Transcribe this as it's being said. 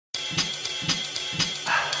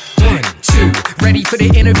ready for the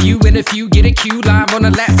interview. In a few, get a cue live on the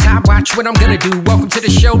laptop. Watch what I'm gonna do. Welcome to the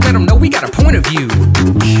show. Let them know we got a point of view.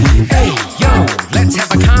 Hey, yo, let's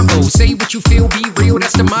have a combo. Say what you feel, be real.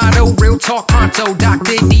 That's the motto. Real talk, pronto.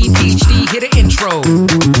 Dr. D, PhD, hit an intro.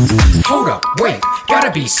 Hold up, wait.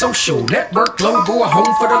 Gotta be social. Network global, a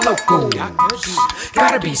home for the local.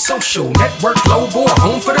 Gotta be social. Network global, a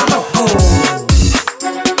home for the local.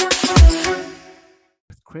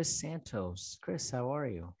 Chris Santos. Chris, how are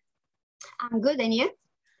you? I'm good, and you?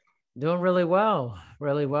 Doing really well,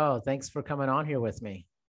 really well. Thanks for coming on here with me.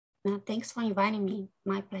 Thanks for inviting me.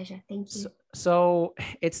 My pleasure. Thank you. So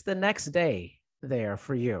it's the next day there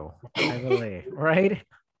for you, I believe, right?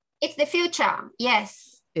 It's the future.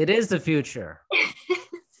 Yes. It is the future.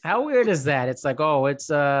 How weird is that? It's like, oh, it's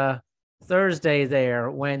Thursday there,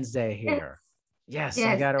 Wednesday here. Yes,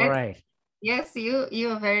 I got it right. Yes,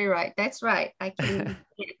 you're very right. That's right.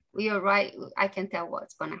 You're right. I can tell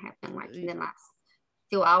what's gonna happen like in the last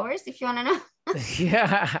few hours, if you wanna know.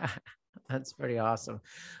 Yeah, that's pretty awesome.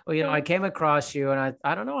 Well, I came across you and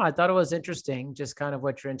I don't know, I thought it was interesting, just kind of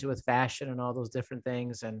what you're into with fashion and all those different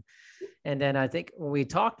things. And then I think we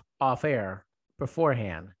talked off air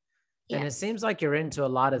beforehand. Yes. And it seems like you're into a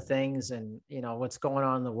lot of things and, what's going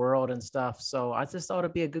on in the world and stuff. So I just thought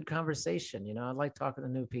it'd be a good conversation. I like talking to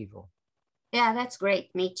new people. Yeah, that's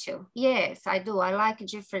great. Me too. Yes, I do. I like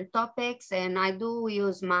different topics and I do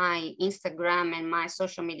use my Instagram and my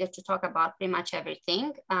social media to talk about pretty much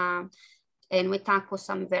everything. And we tackle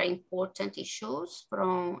some very important issues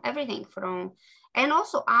from everything and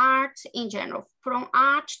also art in general, from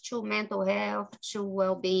art to mental health, to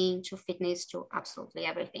well-being, to fitness, to absolutely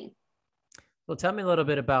everything. Well, tell me a little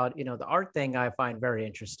bit about, the art thing I find very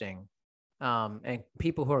interesting, and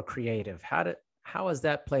people who are creative. How has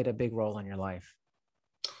that played a big role in your life?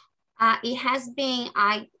 It has been,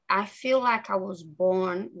 I feel like I was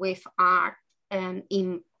born with art and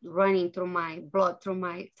in running through my blood, through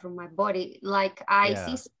my body. Like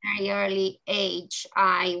since a very early age,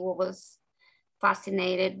 I was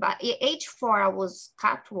fascinated. But at age 4, I was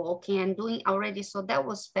catwalking and doing already. So that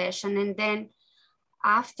was fashion. And then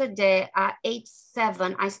after that, at age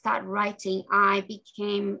 7, I started writing.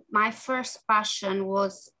 My first passion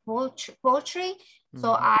was poetry.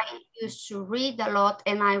 So I used to read a lot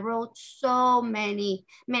and I wrote so many,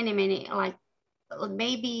 like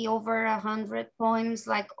maybe over 100 poems,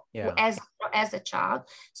 as a child.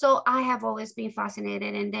 So I have always been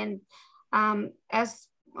fascinated. And then and I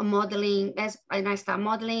started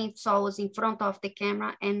modeling, so I was in front of the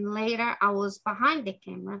camera, and later I was behind the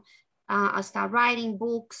camera. I started writing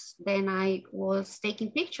books, then I was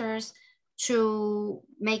taking pictures to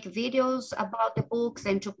make videos about the books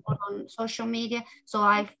and to put on social media. So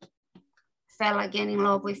I fell again in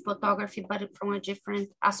love with photography, but from a different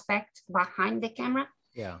aspect behind the camera.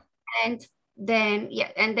 Yeah. And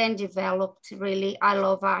then developed really, I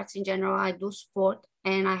love arts in general. I do sport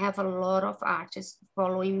and I have a lot of artists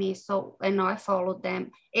following me. So, and I follow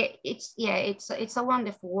them. It's a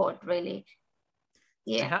wonderful world, really.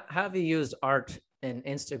 Yeah. How have you used art and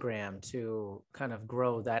Instagram to kind of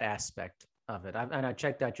grow that aspect of it? I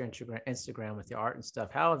checked out your Instagram with your art and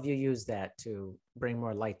stuff. How have you used that to bring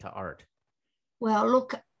more light to art? Well,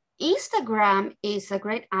 look, Instagram is a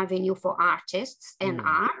great avenue for artists and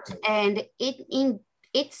art, and it in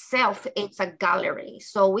itself, it's a gallery.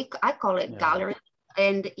 So I call it gallery,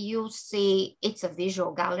 and you see it's a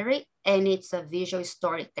visual gallery and it's a visual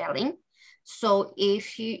storytelling. So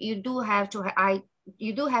if you do have to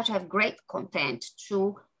have great content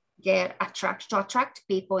to attract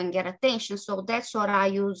people and get attention. So that's what I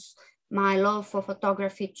use my love for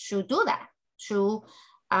photography to do that.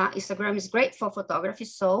 Instagram is great for photography,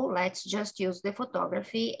 so let's just use the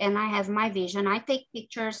photography. And I have my vision. I take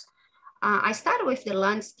pictures. I start with the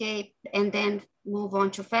landscape and then move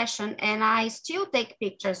on to fashion. And I still take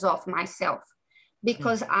pictures of myself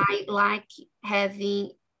because I like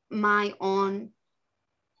having my own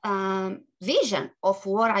vision of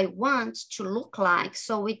what I want to look like.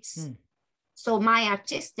 So so my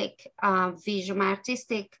artistic vision, my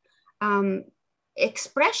artistic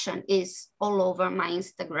expression is all over my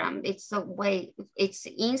Instagram. It's a way, it's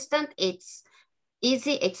instant, it's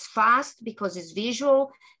easy, it's fast because it's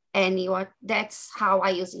visual. And that's how I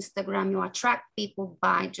use Instagram. You attract people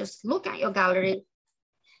by just look at your gallery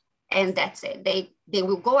and that's it. They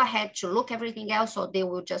will go ahead to look everything else, or they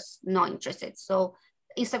will just not interested. So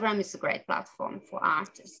Instagram is a great platform for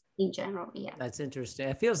artists in general. Yeah. That's interesting.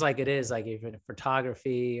 It feels like it is, like even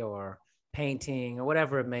photography or painting or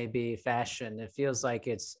whatever it may be, fashion. It feels like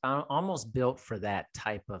it's almost built for that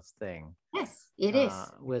type of thing. Yes, it is.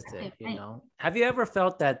 With it, you know. Have you ever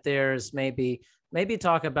felt that there's maybe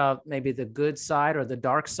talk about maybe the good side or the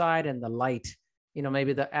dark side and the light, you know,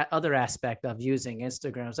 maybe the other aspect of using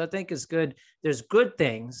Instagram? So I think it's good. There's good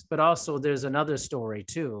things, but also there's another story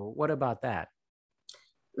too. What about that?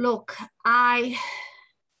 Look,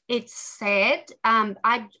 it's sad.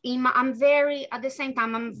 I'm very, at the same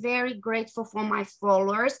time, I'm very grateful for my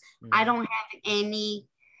followers. I don't have anything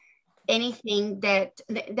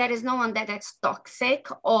that is no one that's toxic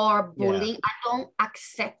or bullying. I don't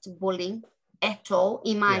accept bullying at all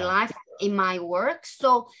in my life, in my work.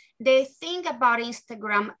 So the thing about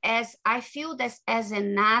Instagram, as I feel that as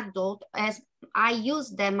an adult, as I use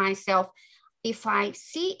them myself, if I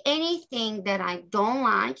see anything that I don't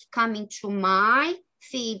like coming to my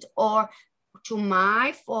feed or to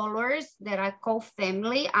my followers that I call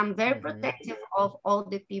family, I'm very protective of all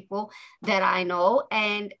the people that I know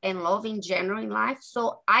and love in general in life.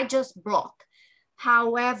 So I just block.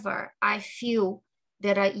 However, I feel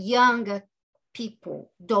that younger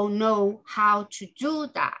people don't know how to do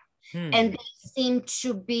that. And they seem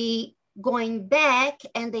to be going back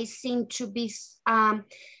and they seem to be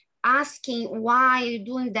asking why you're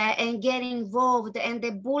doing that and getting involved, and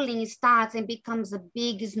the bullying starts and becomes a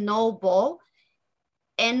big snowball.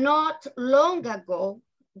 And not long ago,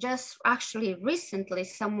 just actually recently,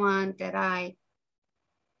 someone that I,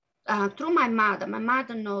 through my mother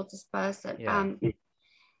knows this person,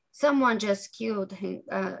 someone just killed him.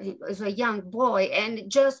 He was a young boy, and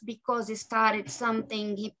just because he started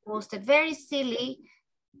something he posted, very silly,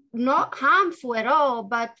 not harmful at all,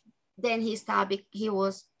 but then he start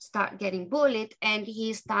getting bullied, and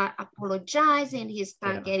he start apologizing. He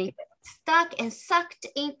start getting stuck and sucked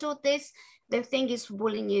into this. The thing is,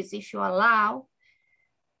 bullying is, if you allow,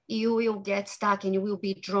 you will get stuck and you will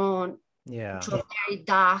be drawn to a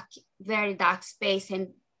very dark space. And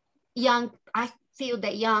I feel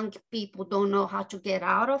that young people don't know how to get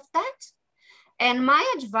out of that. And my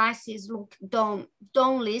advice is, look, don't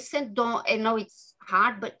listen. I know it's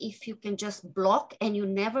hard, but if you can just block and you're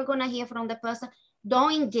never gonna hear from the person,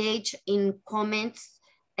 don't engage in comments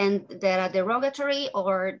and that are derogatory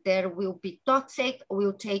or that will be toxic,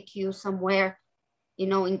 will take you somewhere, you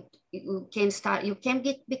know, you can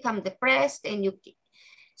become depressed, and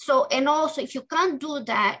and also if you can't do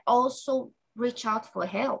that, also reach out for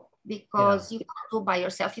help, because you can't do by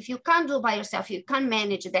yourself. If you can't do by yourself, you can't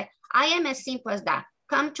manage that. I am as simple as that.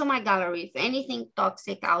 Come to my gallery. If anything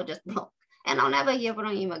toxic, I'll just block, and I'll never hear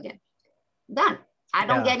from him again. Done. I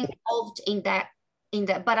don't get involved in that.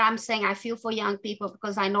 But I'm saying I feel for young people,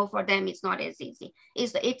 because I know for them it's not as easy.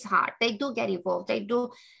 It's hard. They do get involved. They do.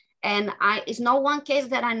 And it's not one case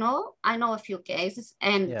that I know. I know a few cases,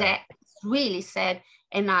 and that's really sad.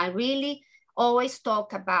 And I really always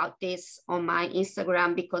talk about this on my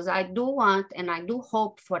Instagram, because I do want and I do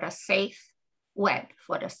hope for a safe web,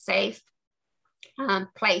 for a safe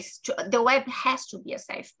place. The web has to be a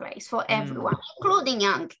safe place for everyone, including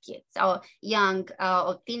young kids or young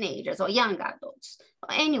or teenagers or young adults,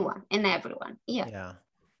 or anyone and everyone. Yeah.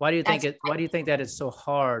 Why do you think that it's so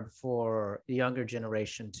hard for the younger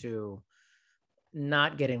generation to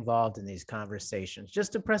not get involved in these conversations,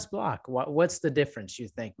 just to press block? What's the difference, you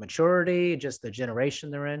think? Maturity, just the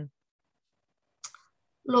generation they're in?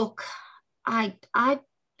 Look, I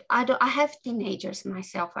have teenagers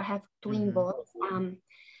myself. I have twin boys.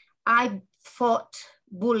 I fought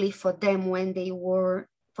bully for them when they were,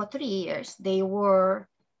 for 3 years, they were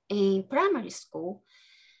in primary school.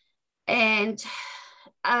 And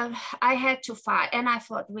I had to fight, and I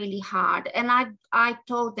fought really hard. And I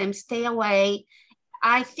told them, stay away.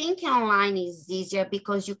 I think online is easier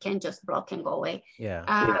because you can just block and go away.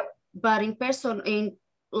 But in person,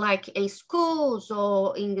 like in schools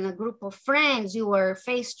or in a group of friends, you were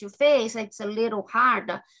face to face, it's a little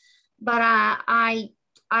harder. But I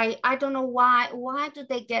don't know why do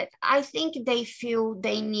they get, I think they feel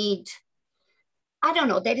they need, I don't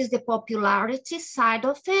know, that is the popularity side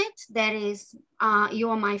of it. That is, you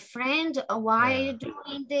are my friend, why are you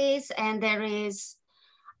doing this? And there is,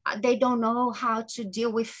 they don't know how to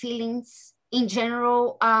deal with feelings in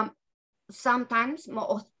general. Sometimes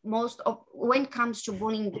most of when it comes to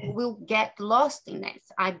bullying, will get lost in it.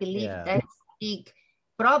 I believe that's a big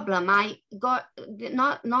problem. I got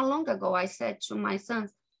not long ago, I said to my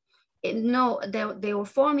sons, no, they were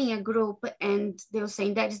forming a group, and they were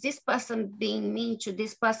saying that is this person being mean to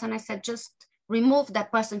this person. I said, just remove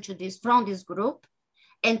that person from this group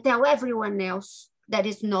and tell everyone else that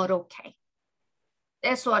it's not okay.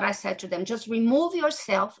 That's what I said to them. Just remove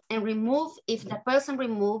yourself and remove, if the person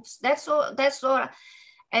removes, that's all.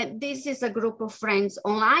 And this is a group of friends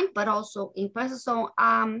online, but also in person. So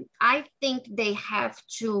I think they have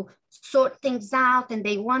to sort things out and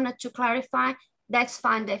they wanted to clarify. That's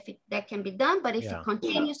fine, that can be done. But if it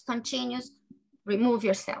continues, remove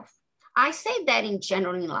yourself. I say that in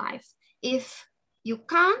general in life. If you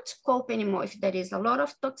can't cope anymore, if there is a lot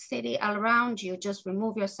of toxicity around you, just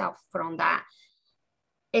remove yourself from that.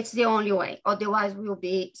 It's the only way. Otherwise, we'll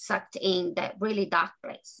be sucked in that really dark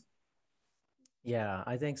place. Yeah,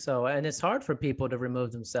 I think so. And it's hard for people to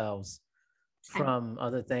remove themselves from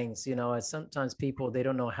other things. You know, sometimes people, they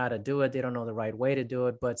don't know how to do it. They don't know the right way to do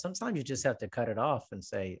it. But sometimes you just have to cut it off and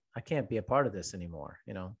say, I can't be a part of this anymore,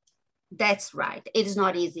 you know? That's right. It's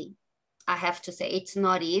not easy. I have to say it's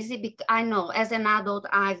not easy because I know as an adult,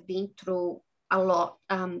 I've been through a lot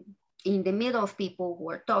in the middle of people who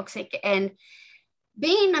are toxic, and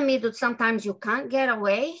being in the middle, sometimes you can't get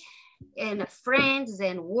away, and friends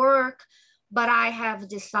and work, but I have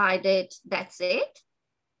decided that's it.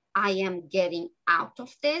 I am getting out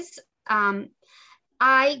of this.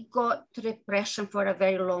 I got depression for a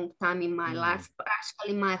very long time in my life,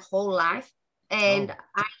 actually my whole life. And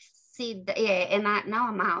I see, now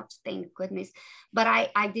I'm out, thank goodness. But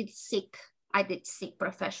I did seek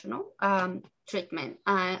professional treatment.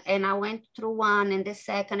 And I went through one and the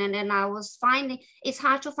second, and then I was finding, it's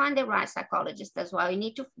hard to find the right psychologist as well.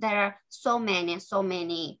 There are so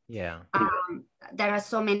many. Yeah. There are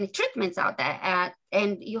so many treatments out there,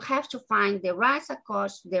 and you have to find the right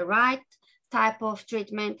psychologist, the right type of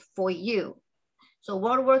treatment for you. So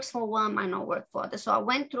what works for one might not work for others. So I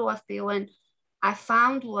went through a few and I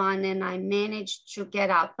found one and I managed to get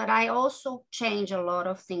out, but I also changed a lot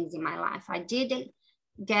of things in my life. I did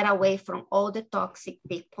get away from all the toxic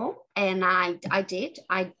people, and I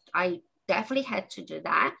definitely had to do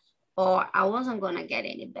that, or I wasn't going to get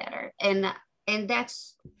any better. And I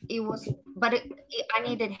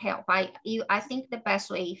needed help. I think the best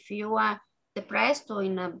way, if you are depressed or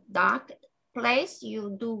in a dark place,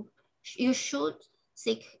 you should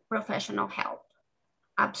seek professional help.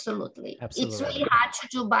 Absolutely. It's really hard to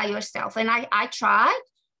do by yourself. And I tried,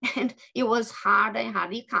 and it was hard and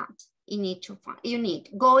hard. You can't. You need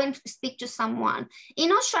go and speak to someone.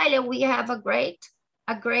 In Australia, we have a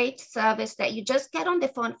great service that you just get on the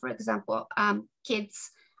phone. For example,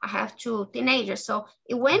 kids, I have 2 teenagers. So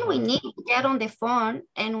when we need to get on the phone,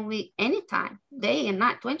 and anytime, day and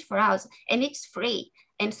night, 24 hours, and it's free.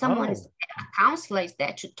 And a counselor is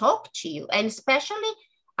there to talk to you. And especially,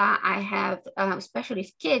 I have, especially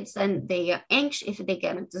if kids and they are anxious, if they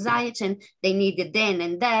get anxiety and they need it then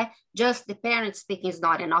and there, just the parents speaking is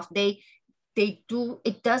not enough. It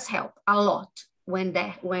does help a lot when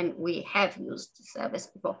we have used the service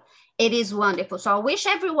before. It is wonderful. So I wish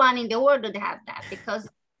everyone in the world would have that, because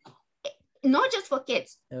not just for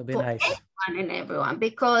kids, it would be for nice. anyone and everyone,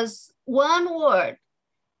 because one word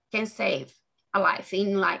can save a life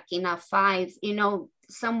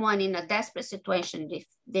someone in a desperate situation, if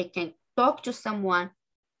they can talk to someone,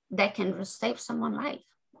 that can save someone's life.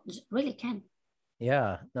 It really can.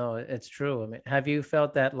 Yeah, no, it's true. I mean, have you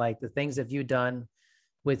felt that like the things that you've done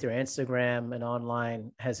with your Instagram and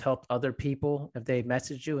online has helped other people if they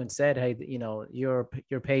messaged you and said, hey, your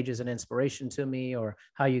page is an inspiration to me, or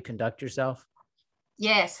how you conduct yourself?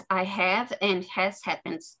 Yes, I have, and has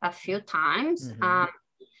happened a few times.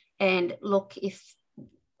 And look, if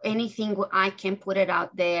anything I can put it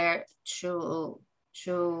out there to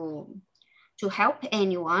help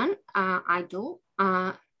anyone, I do.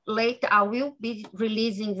 Later, I will be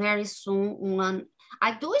releasing very soon one.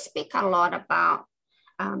 I do speak a lot about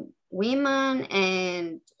women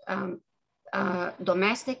and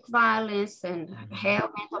domestic violence and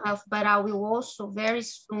mental health, but I will also very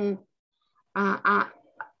soon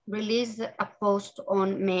release a post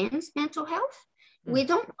on men's mental health. We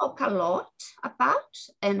don't talk a lot about,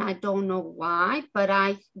 and I don't know why, but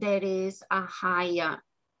there is a higher,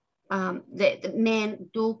 the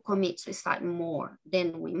men do commit suicide more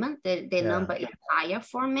than women. The number is higher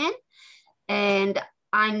for men. And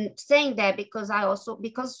I'm saying that because I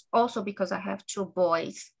have 2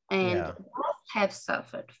 boys, and both have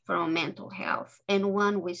suffered from mental health. And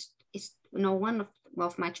one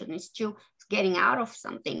of my children is still getting out of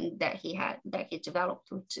something that he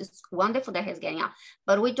developed, which is wonderful that he's getting out.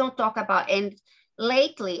 But we don't talk about, and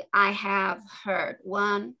lately I have heard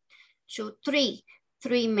 1, 2,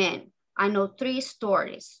 3 men. I know 3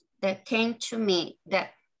 stories that came to me,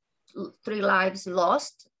 that 3 lives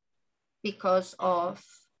lost because of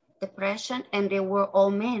depression, and they were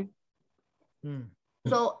all men.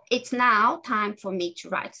 So it's now time for me to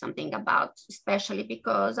write something about, especially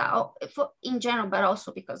because in general, but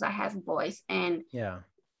also because I have boys, and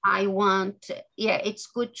I want, it's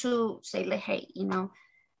good to say, like, hey,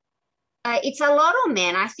 it's a lot on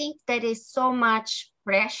men. I think there is so much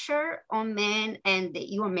pressure on men, and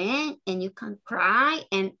you're a man and you can cry.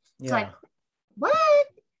 And it's like, what?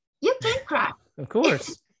 You can cry. Of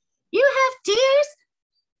course. You have tears.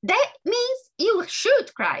 That means you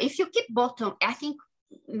should cry. If you keep bottle, I think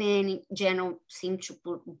men in general seem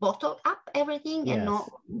to bottle up everything and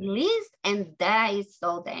not release. And that is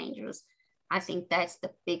so dangerous. I think that's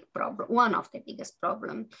the big problem, one of the biggest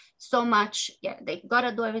problems. So much, they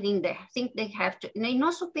gotta do everything. They think they have to. You're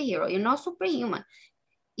not superhero. You're not superhuman.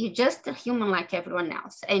 You're just a human like everyone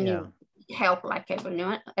else, and you help like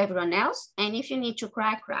everyone else. And if you need to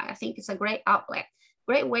cry, cry. I think it's a great outlet,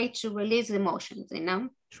 great way to release emotions.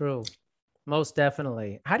 True, most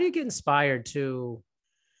definitely. How do you get inspired to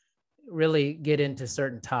really get into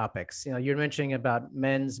certain topics? You're mentioning about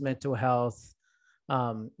men's mental health.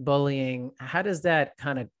 Bullying. How does that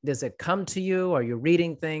does it come to you? Are you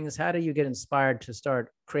reading things? How do you get inspired to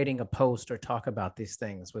start creating a post or talk about these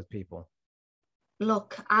things with people?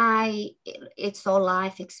 Look, it's all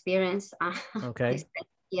life experience. Okay.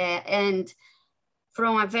 And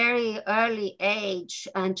from a very early age,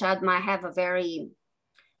 and child might have I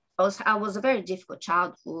was a very difficult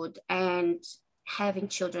childhood, and having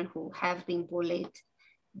children who have been bullied,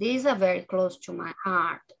 these are very close to my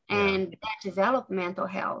heart. And that develop mental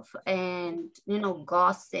health and,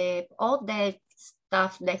 gossip, all that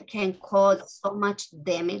stuff that can cause so much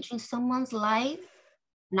damage in someone's life.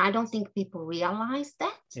 And I don't think people realize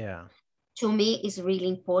that. Yeah. To me, it's really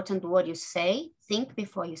important what you say. Think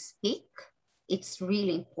before you speak. It's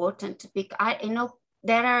really important because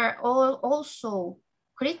there are also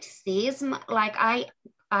criticism. Like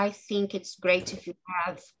I think it's great if you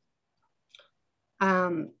have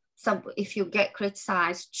if you get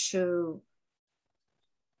criticized to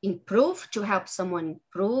improve, to help someone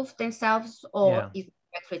improve themselves, or if you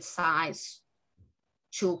get criticized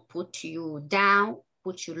to put you down,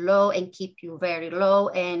 put you low and keep you very low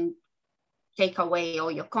and take away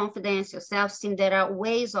all your confidence, your self-esteem. There are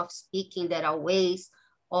ways of speaking, there are ways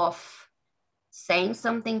of saying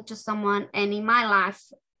something to someone. And in my life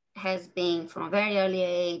has been from a very early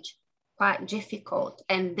age quite difficult.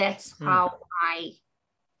 And that's how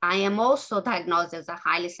I am also diagnosed as a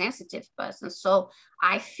highly sensitive person. So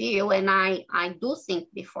I feel and I do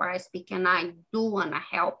think before I speak, and I do want to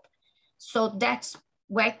help. So that's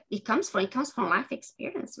where it comes from. It comes from life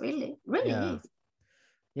experience, really is.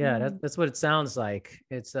 Yeah, that's what it sounds like.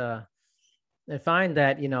 It's I find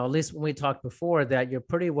that, at least when we talked before, that you're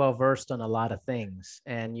pretty well versed on a lot of things,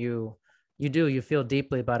 and you feel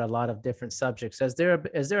deeply about a lot of different subjects. Is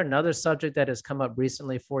there another subject that has come up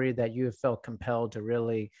recently for you that you have felt compelled to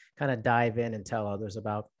really kind of dive in and tell others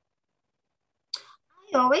about?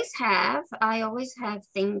 I always have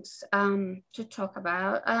things to talk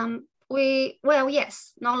about.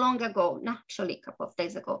 Yes, not long ago, actually a couple of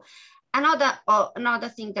days ago, another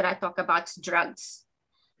thing that I talk about is drugs.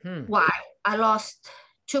 Why? I lost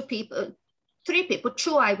three people.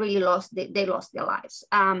 Two I really lost, they lost their lives.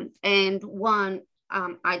 And one,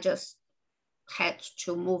 I just had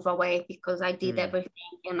to move away because I did everything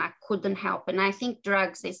and I couldn't help. And I think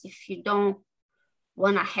drugs is, if you don't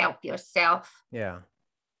want to help yourself,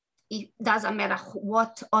 it doesn't matter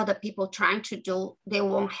what other people trying to do, they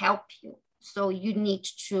won't help you. So you need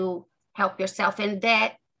to help yourself. And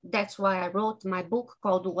that's why I wrote my book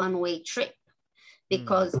called One Way Trip,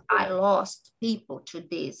 because I lost people to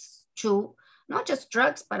this, to not just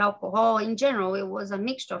drugs, but alcohol in general. It was a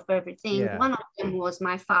mixture of everything. One of them was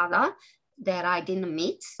my father that I didn't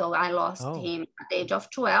meet. So I lost him at the age of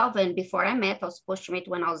 12. And before I was supposed to meet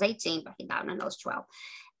when I was 18, but he died when I was 12.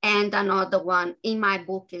 And another one in my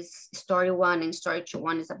book is story 1 and story 2.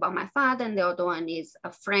 One is about my father, and the other one is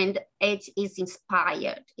a friend. It is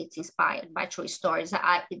inspired. It's inspired by true stories.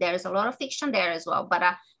 There's a lot of fiction there as well, but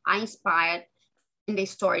I inspired in the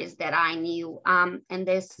stories that I knew. And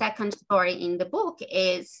the second story in the book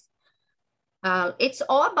is, it's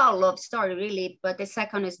all about love story really, but the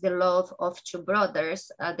second is the love of two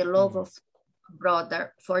brothers, the love of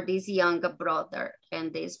brother for this younger brother.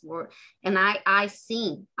 And this were, and I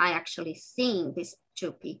actually seen these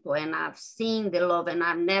two people, and I've seen the love, and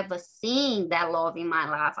I've never seen that love in my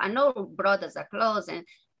life. I know brothers are close,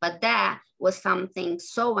 but that was something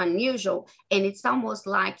so unusual. And it's almost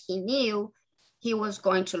like he knew he was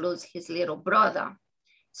going to lose his little brother.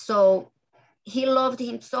 So he loved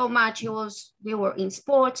him so much. We were in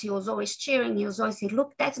sports. He was always cheering. He was always saying,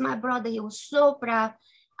 look, that's my brother. He was so proud.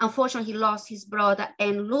 Unfortunately, he lost his brother,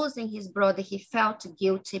 and losing his brother, he felt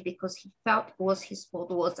guilty because he felt it was his fault.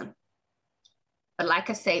 It wasn't. But like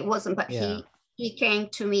I say, it wasn't, but he he came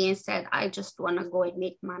to me and said, I just want to go and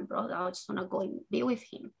meet my brother. I just want to go and be with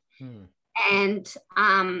him. And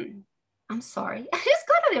I'm sorry, I just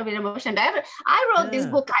got a little bit emotional. I wrote this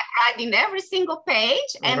book, I cried in every single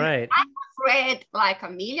page, and I've read like a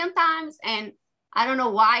million times, and I don't know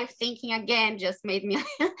why thinking again just made me a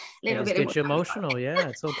little bit emotional. Emotional. Yeah,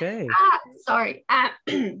 it's okay. Sorry.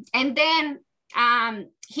 And then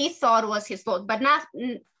he thought it was his fault, but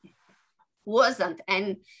wasn't.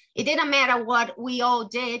 And it didn't matter what we all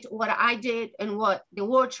did, what I did, and what the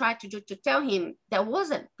world tried to do to tell him that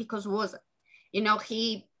wasn't, because wasn't. You know,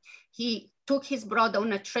 he took his brother on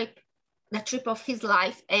the trip of his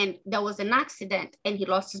life, and there was an accident, and he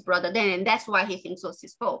lost his brother then, and that's why he thinks it was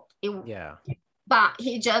his fault. But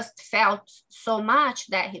he just felt so much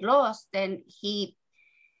that he lost, and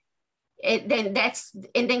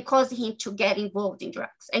then caused him to get involved in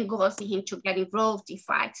drugs and caused him to get involved in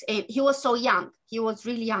fights. And he was so young. He was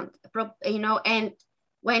really young, you know, and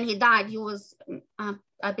when he died, he was,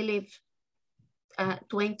 I believe,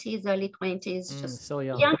 20s, early 20s, just so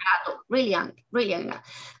young, really young,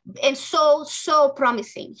 and so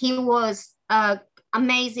promising. He was an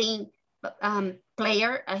amazing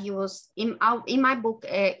player. He was in my book.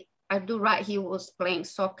 I do write. He was playing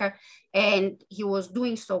soccer, and he was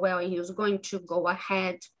doing so well, and he was going to go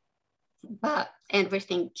ahead, but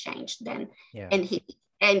everything changed then. And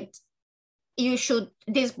you should,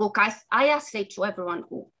 this book, I say to everyone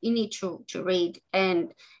who you need to read,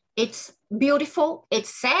 and it's beautiful. It's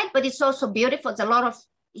sad, but it's also beautiful. It's a lot of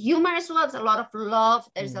humor as well. There's a lot of love.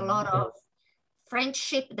 There's a lot of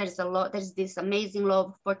friendship. There's this amazing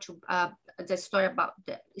love for the story about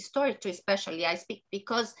the story two, especially I speak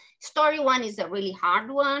because story one is a really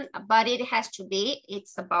hard one, but it has to be.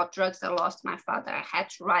 It's about drugs. I lost my father. I had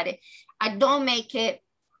to write it. I don't make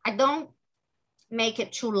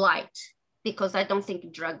it too light, because I don't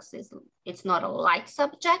think drugs it's not a light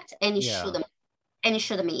subject, and it shouldn't. And it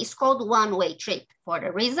shouldn't be. It's called One Way Trip for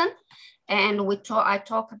a reason. And I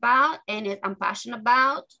talk about, and I'm passionate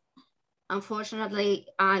about. Unfortunately,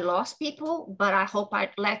 I lost people, but I hope I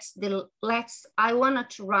wanted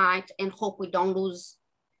to write and hope we don't lose.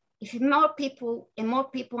 If more people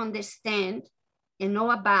understand and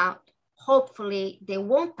know about, hopefully they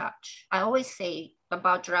won't touch. I always say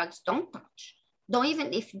about drugs, don't touch.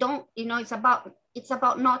 It's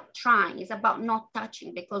about not trying. It's about not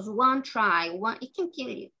touching, because it can kill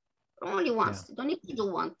you. Only once. You don't need to do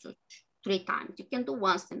 1 to 3 times. You can do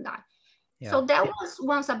once and die. So that was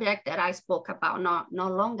one subject that I spoke about not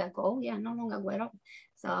long ago. Not long ago at all.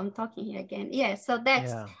 So I'm talking here again. So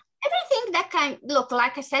that's everything that kind. Look,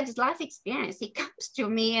 like I said, it's life experience. It comes to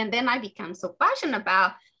me, and then I become so passionate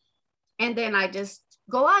about, and then I just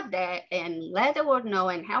go out there and let the world know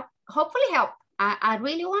and hopefully help. I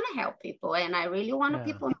really want to help people, and I really want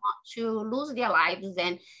people not to lose their lives,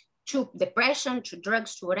 and to depression, to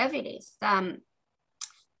drugs, to whatever it is.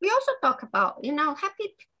 We also talk about,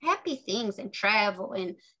 happy things and travel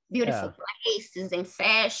and beautiful places and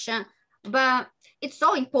fashion, but it's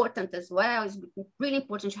so important as well. It's really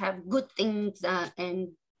important to have good things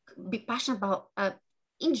and be passionate about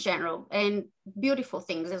in general, and beautiful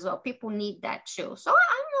things as well. People need that too. So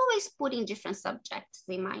I'm always putting different subjects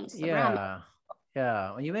in my Instagram.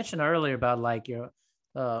 Yeah. You mentioned earlier about like your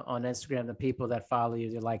on Instagram, the people that follow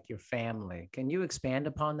you, they're like your family. Can you expand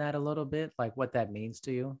upon that a little bit? Like what that means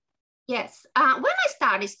to you? Yes. When I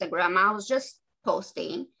started Instagram, I was just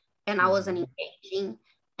posting, and I wasn't engaging.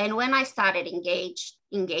 And when I started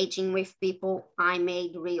engaging with people, I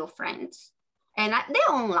made real friends. And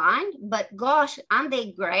they're online, but gosh, aren't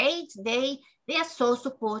they great? They are so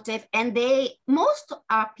supportive, and most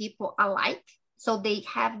are people alike. So they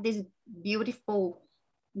have these beautiful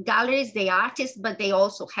galleries, they artists, but they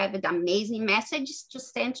also have the amazing messages to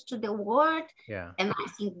send to the world. And I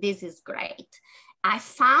think this is great. I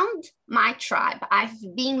found my tribe. I've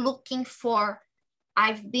been looking for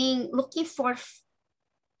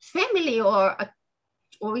family, or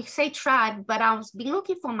we say tribe, but I was been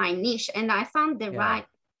looking for my niche, and I found the right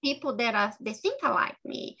people that they think like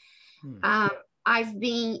me. I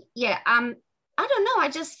don't know. I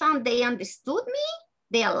just found they understood me.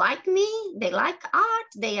 They are like me. They like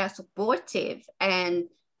art. They are supportive, and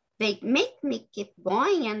they make me keep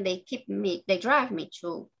going, and they drive me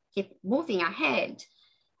to keep moving ahead.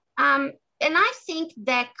 And I think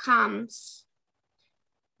that comes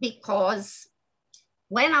because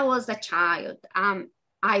when I was a child,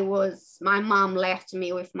 my mom left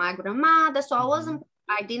me with my grandmother, so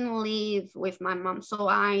I didn't live with my mom. So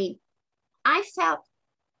I felt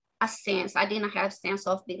I didn't have a sense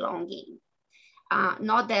of belonging.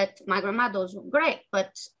 Not that my grandmother was great,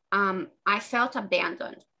 but I felt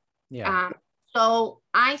abandoned. So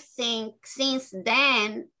I think since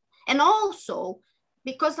then, and also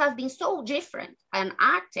because I've been so different, an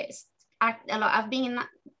artist, I've been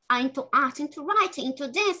into art, into writing, into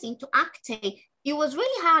dancing, into acting. It was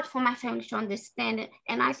really hard for my family to understand it.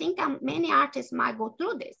 And I think many artists might go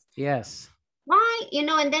through this. Yes. Why,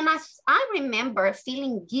 and then I remember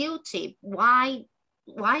feeling guilty. Why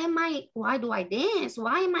do I dance?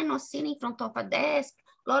 Why am I not sitting in front of a desk?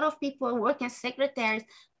 A lot of people are working as secretaries.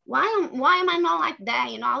 Why am I not like that?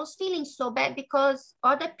 I was feeling so bad because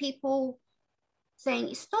other people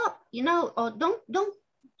saying, stop, or don't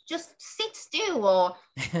just sit still,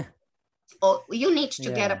 or you need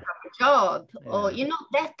to get a proper job, or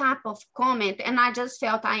that type of comment. And I just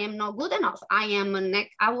felt I am not good enough. I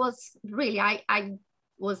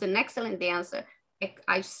was an excellent dancer.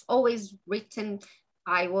 I always written.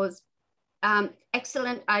 I was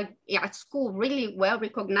excellent. At school really well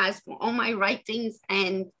recognized for all my writings,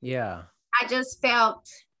 and I just felt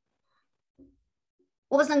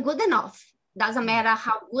wasn't good enough. Doesn't matter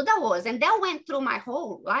how good I was. And that went through my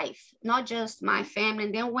whole life, not just my family.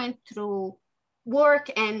 And then went through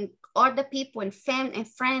work and other people and family and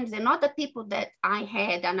friends and other people that I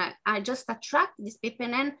had. And I just attracted these people.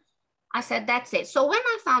 And then I said, that's it. So when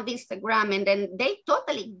I found Instagram, and then they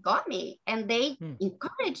totally got me and they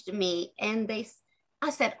encouraged me. And I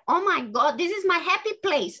said, oh my God, this is my happy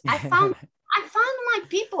place. I found my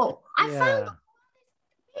people. I found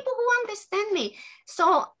people who understand me.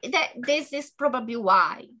 So this is probably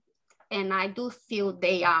why. And I do feel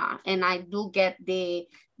they are, and I do get the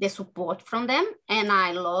support from them, and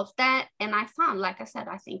I love that. And I found, like I said,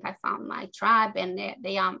 I think I found my tribe, and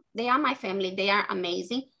they are my family. They are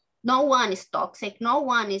amazing. No one is toxic.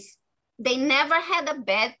 They never had a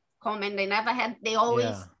bad comment. They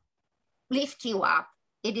always lift you up.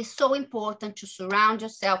 It is so important to surround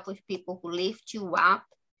yourself with people who lift you up,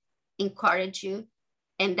 encourage you.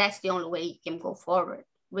 And that's the only way you can go forward,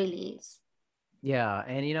 really is. Yeah.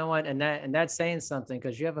 And you know what? And that's saying something,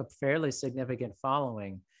 because you have a fairly significant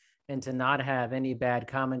following, and to not have any bad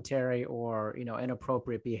commentary or,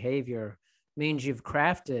 inappropriate behavior means you've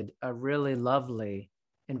crafted a really lovely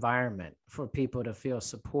environment for people to feel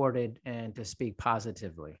supported and to speak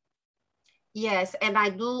positively. Yes, and I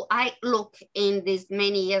look in these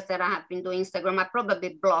many years that I have been doing Instagram, I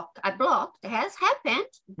blocked, it has happened,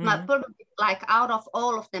 but probably like out of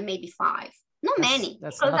all of them, maybe 5, not many.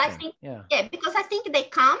 That's because nothing. I think, because I think they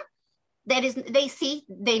come, they see,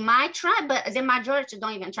 they might try, but the majority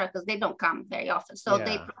don't even try because they don't come very often. So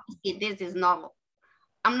they probably see this is normal.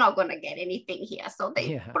 I'm not going to get anything here. So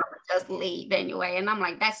they probably just leave anyway. And I'm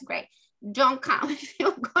like, that's great. Don't come if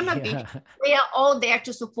you're gonna be. We are all there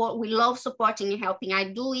to support. We love supporting and helping.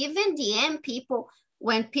 I do even DM people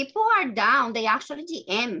when people are down. They actually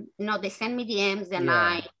DM. They send me DMs, and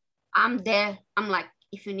I'm there. I'm like,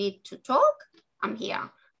 if you need to talk, I'm here.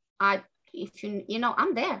 I'm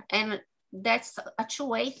there, and that's a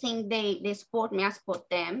two-way thing. They support me. I support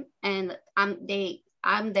them, and I'm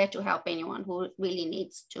there to help anyone who really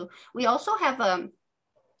needs to. We also have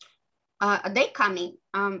a day coming.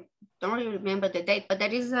 Don't really remember the date, but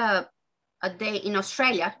there is a day in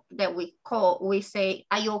Australia that we say,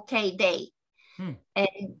 "Are you okay?" Day.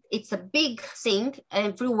 And it's a big thing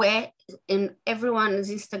everywhere, in everyone's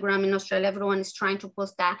Instagram in Australia. Everyone is trying to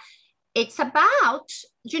post that. It's about,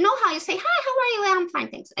 how you say, "Hi, how are you?" "I'm fine,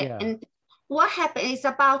 thanks." And what happens is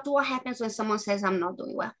about what happens when someone says, "I'm not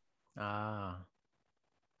doing well."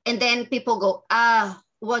 And then people go,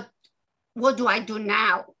 what do I do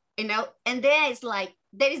now? And there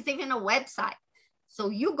is even a website. So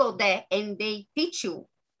you go there and they teach you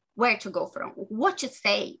where to go from, what to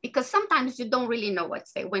say, because sometimes you don't really know what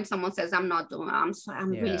to say when someone says, "I'm not doing, I'm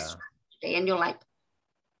really stressed today." And you're like,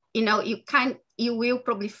 you will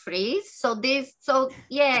probably freeze. So this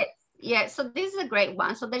is a great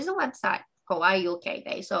one. So there's a website called Are You Okay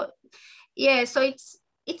Day. So so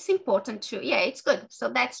it's important to, it's good. So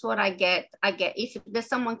that's what I get. If there's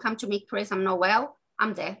someone come to me, "Chris, I'm not well,"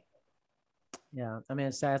 I'm there. Yeah. I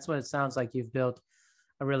mean, that's what it sounds like. You've built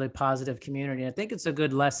a really positive community. I think it's a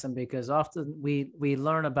good lesson, because often we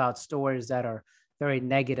learn about stories that are very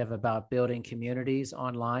negative about building communities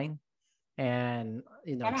online, and,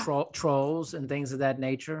 trolls and things of that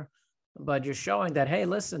nature. But you're showing that, hey,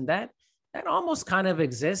 listen, that almost kind of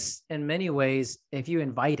exists in many ways if you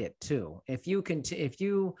invite it to. If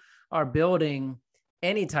you are building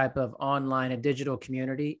any type of online and digital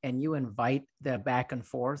community and you invite the back and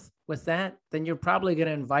forth with that, then you're probably going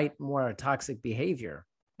to invite more toxic behavior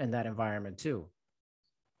in that environment too.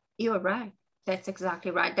 You're right. That's exactly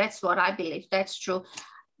right. That's what I believe. That's true.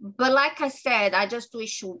 But like I said, I just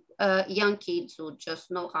wish young kids would just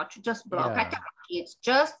know how to just block. I Yeah. tell kids,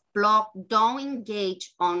 just block, don't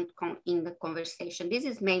engage in the conversation. This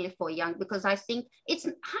is mainly for young, because I think it's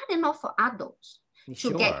hard enough for adults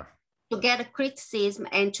Sure. to get a criticism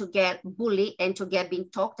and to get bullied and to get being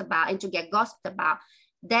talked about and to get gossiped about.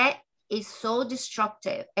 That is so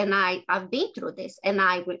destructive. And I've been through this, and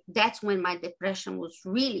that's when my depression was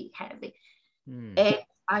really heavy. And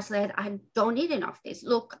I said, I don't need enough of this.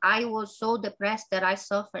 Look, I was so depressed that I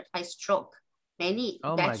suffered a stroke.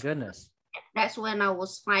 Oh my goodness. That's when I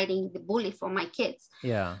was fighting the bully for my kids.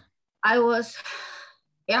 Yeah. I was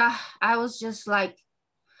just like,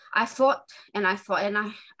 I fought and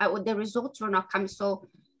the results were not coming. So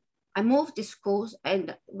I moved to schools,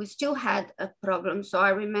 and we still had a problem. So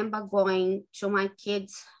I remember going to my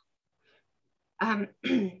kids, they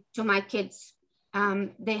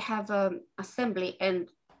have an assembly, and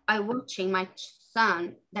I watching my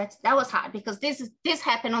son. That was hard, because this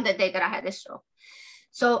happened on the day that I had a stroke.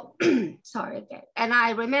 So sorry again. And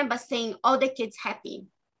I remember seeing all the kids happy.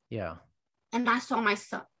 Yeah. And I saw my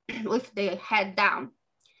son with the head down.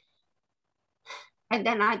 And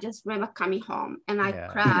then I just remember coming home, and I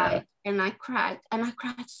cried and I cried and I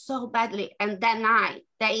cried so badly. And that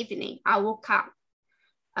evening, I woke up.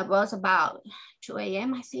 It was about 2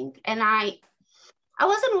 a.m., I think. And I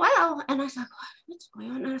wasn't well. And I was like, what's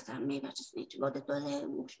going on? And I said, maybe I just need to go to the toilet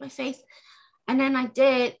and wash my face. And then I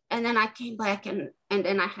did. And then I came back, and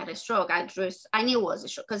then I had a stroke. I knew it was a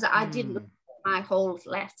stroke, because I did lose my whole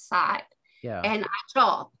left side. Yeah. And I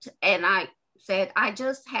dropped, and I said, I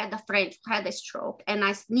just had a friend who had a stroke. And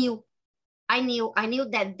I knew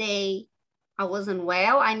that day I wasn't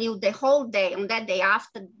well. I knew the whole day. On that day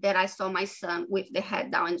after that, I saw my son with the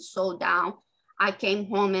head down and so down. I came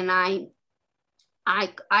home, and I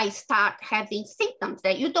start having symptoms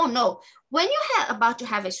that you don't know. When you're about to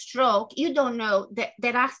have a stroke, you don't know that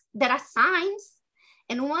there are signs,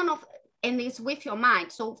 and it's with your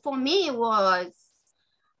mind. So for me, it was,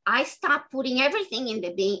 I stopped putting everything in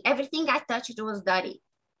the bin. Everything I touched was dirty,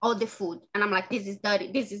 all the food. And I'm like, this is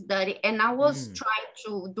dirty, this is dirty. And I was trying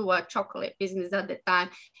to do a chocolate business at the time.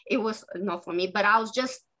 It was not for me, but I was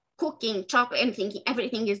just cooking chocolate and thinking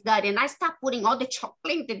everything is dirty. And I stopped putting all the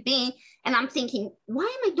chocolate in the bin. And I'm thinking, why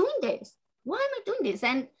am I doing this? Why am I doing this?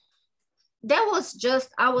 And that was just,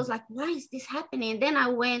 I was like, why is this happening? And then I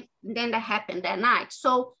went, and then that happened that night.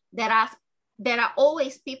 So there are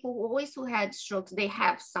always people who had strokes. They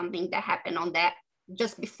have something that happened on that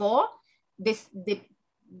just before this.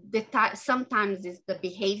 Sometimes it's the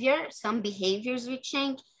behavior. Some behaviors will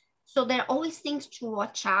change. So there are always things to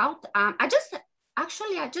watch out. I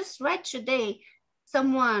just read today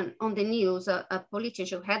someone on the news, a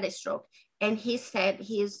politician who had a stroke, and he said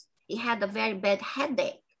he had a very bad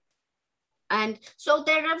headache. And so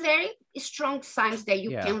there are very strong signs that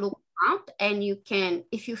you can look out, and you can,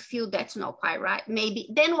 if you feel that's not quite right, maybe.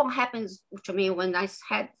 Then what happens to me when I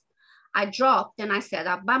dropped, and I said,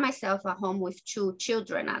 I'm by myself at home with 2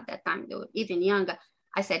 children at that time, they were even younger.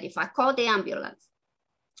 I said, if I call the ambulance,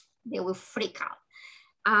 they will freak out.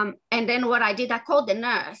 And then what I did, I called the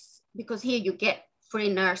nurse, because here you get free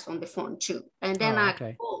nurse on the phone too. And then I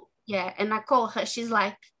called her. She's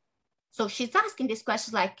like, so she's asking this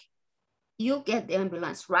question, like, you get the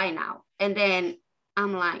ambulance right now. And then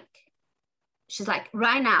I'm like, she's like,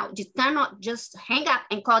 right now, just hang up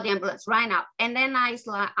and call the ambulance right now. And then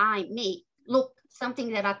look,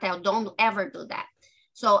 something that I tell, don't ever do that.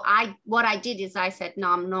 So what I did is I said, no,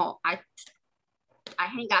 I'm not. I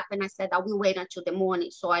hang up, and I said, I will wait until the morning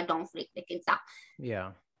so I don't freak the kids out.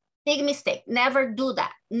 Yeah. Big mistake. Never do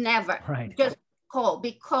that. Never. Right. Just call,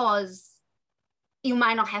 because you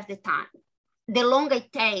might not have the time. The longer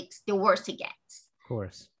it takes, the worse it gets. Of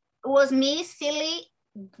course. It was me, silly,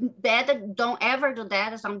 bad. Don't ever do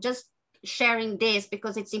that. So I'm just sharing this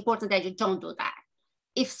because it's important that you don't do that.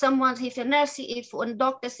 If a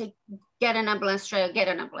doctor say get an ambulance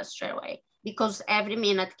straight away, because every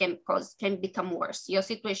minute can become worse. Your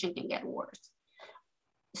situation can get worse.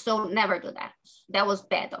 So never do that. That was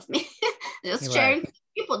bad of me. Just sharing.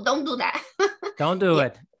 People, don't do that. Don't do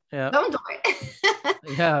it. Yeah. Don't do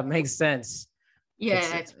it. Yeah, it makes sense.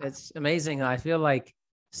 Yeah. It's amazing. I feel like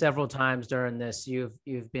several times during this,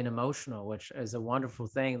 you've been emotional, which is a wonderful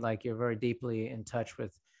thing. Like, you're very deeply in touch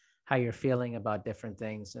with how you're feeling about different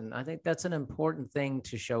things. And I think that's an important thing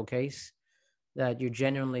to showcase, that you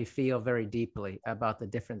genuinely feel very deeply about the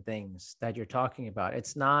different things that you're talking about.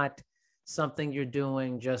 It's not something you're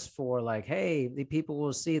doing just for like, hey, the people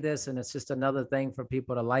will see this and it's just another thing for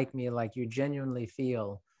people to like me. Like, you genuinely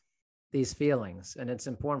feel these feelings, and it's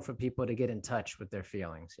important for people to get in touch with their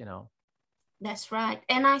feelings, you know? That's right.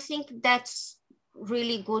 And I think that's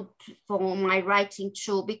really good for my writing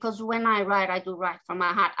too, because when I write, I do write from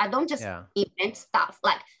my heart. I don't just invent stuff.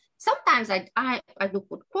 Like sometimes I do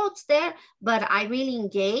put quotes there, but I really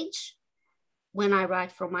engage when I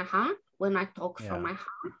write from my heart, when I talk from my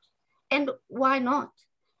heart. And why not?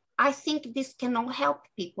 I think this can all help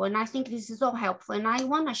people. And I think this is all helpful. And I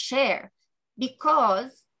want to share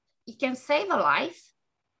because it can save a life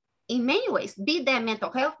in many ways, be that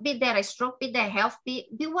mental health, be that a stroke, be that health, be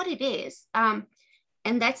what it is.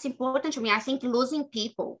 And that's important to me. I think losing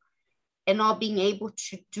people and not being able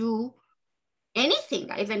to do anything,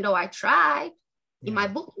 even though I tried, in my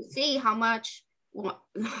book, you see how much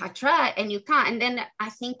I tried and you can't. And then I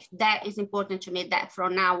think that is important to me, that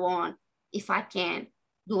from now on, if I can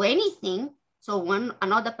do anything, so when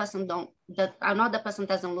another person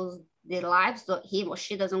doesn't lose their lives, so he or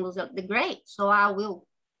she doesn't lose the great. So I will.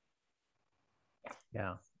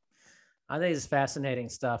 Yeah. I think it's fascinating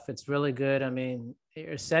stuff. It's really good. I mean,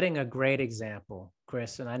 you're setting a great example,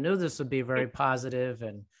 Chris, and I knew this would be very positive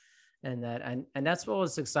and that's what I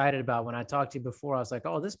was excited about when I talked to you before. I was like,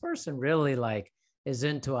 oh, this person really like is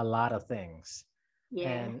into a lot of things. Yeah.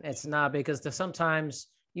 And it's not because sometimes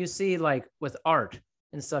you see like with art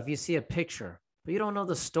and stuff, you see a picture, but you don't know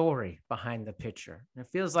the story behind the picture. And it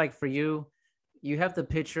feels like for you, you have the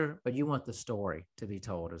picture, but you want the story to be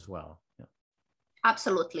told as well. Yeah.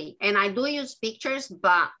 Absolutely. And I do use pictures,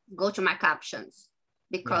 but go to my captions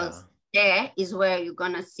because there is where you're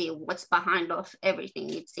going to see what's behind of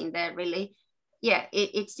everything. It's in there really. Yeah,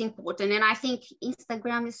 it's important. And I think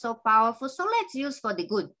Instagram is so powerful. So let's use for the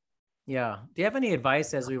good. Yeah. Do you have any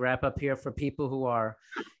advice as we wrap up here for people who are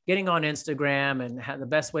getting on Instagram and have the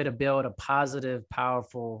best way to build a positive,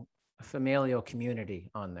 powerful, familial community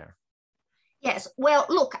on there? Yes. Well,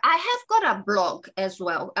 look, I have got a blog as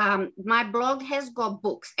well. My blog has got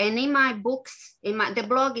books, and in my books, the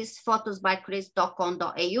blog is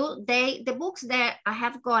photosbychris.com.au. The books there, I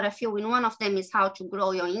have got a few. And one of them is how to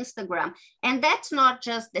grow your Instagram, and that's not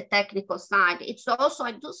just the technical side. It's also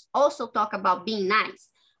I do also talk about being nice.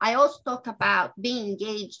 I also talk about being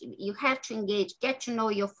engaged. You have to engage, get to know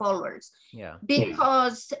your followers. Yeah.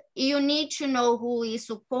 Because you need to know who is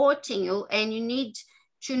supporting you, and you need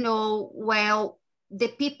to know, well, the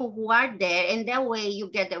people who are there, and that way you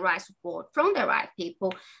get the right support from the right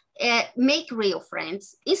people. Make real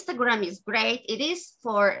friends. Instagram is great. It is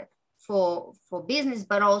for business,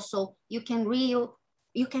 but also you can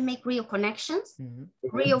make real connections,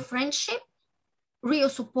 real friendship, real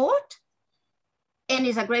support, and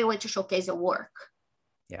it's a great way to showcase your work.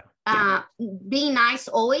 Yeah. Being nice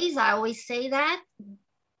always. I always say that.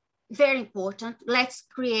 Very important. Let's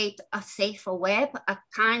create a safer web, a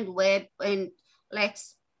kind web, and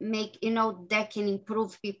let's make, that can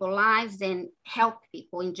improve people's lives and help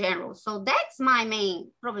people in general. So that's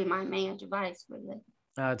probably my main advice, really.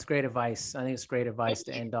 It's great advice. I think it's great advice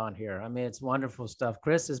to end on here. I mean, it's wonderful stuff.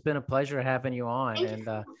 Chris, it's been a pleasure having you on,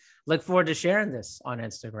 and look forward to sharing this on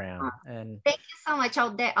Instagram. And thank you so much.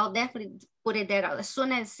 I'll definitely put it there. As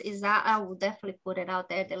soon as it's out, I will definitely put it out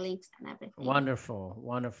there, the links and everything. Wonderful,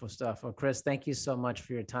 wonderful stuff. Well, Chris, thank you so much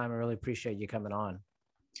for your time. I really appreciate you coming on.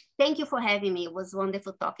 Thank you for having me. It was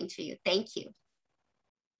wonderful talking to you. Thank you.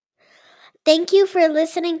 Thank you for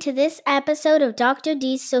listening to this episode of Dr.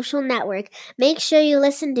 D's Social Network. Make sure you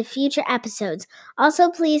listen to future episodes. Also,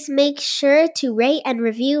 please make sure to rate and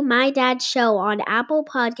review My Dad's Show on Apple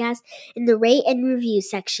Podcasts in the rate and review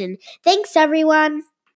section. Thanks, everyone.